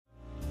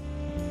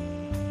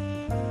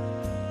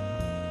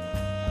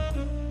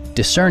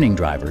Discerning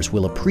drivers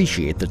will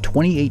appreciate the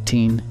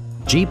 2018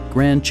 Jeep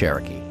Grand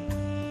Cherokee.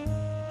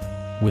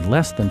 With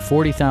less than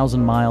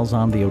 40,000 miles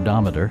on the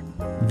odometer,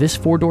 this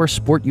four-door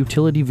sport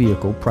utility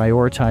vehicle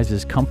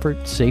prioritizes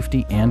comfort,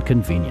 safety, and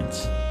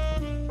convenience.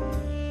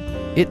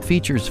 It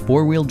features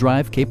four-wheel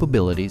drive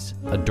capabilities,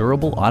 a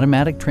durable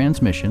automatic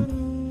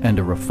transmission, and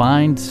a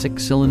refined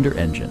six-cylinder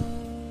engine.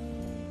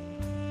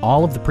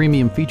 All of the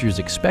premium features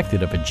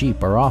expected of a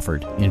Jeep are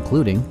offered,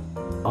 including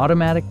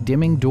automatic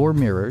dimming door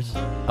mirrors,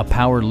 a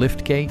power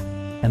liftgate,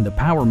 and the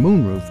power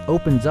moonroof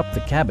opens up the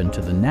cabin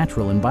to the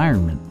natural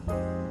environment.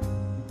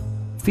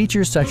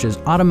 Features such as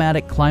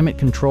automatic climate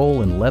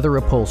control and leather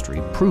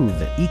upholstery prove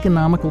that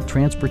economical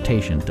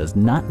transportation does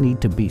not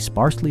need to be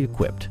sparsely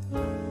equipped.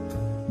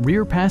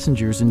 Rear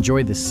passengers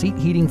enjoy the seat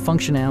heating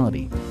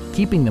functionality,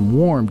 keeping them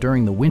warm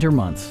during the winter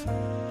months.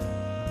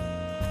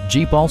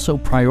 Jeep also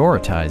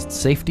prioritized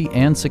safety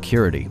and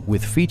security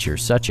with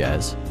features such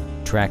as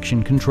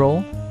traction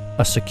control,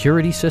 a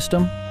security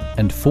system,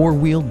 and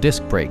four-wheel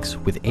disc brakes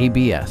with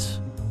ABS.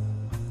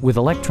 With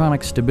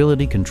electronic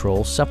stability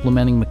control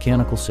supplementing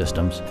mechanical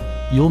systems,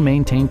 you'll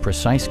maintain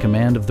precise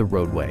command of the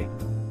roadway.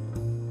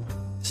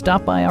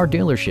 Stop by our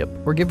dealership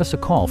or give us a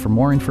call for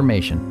more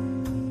information.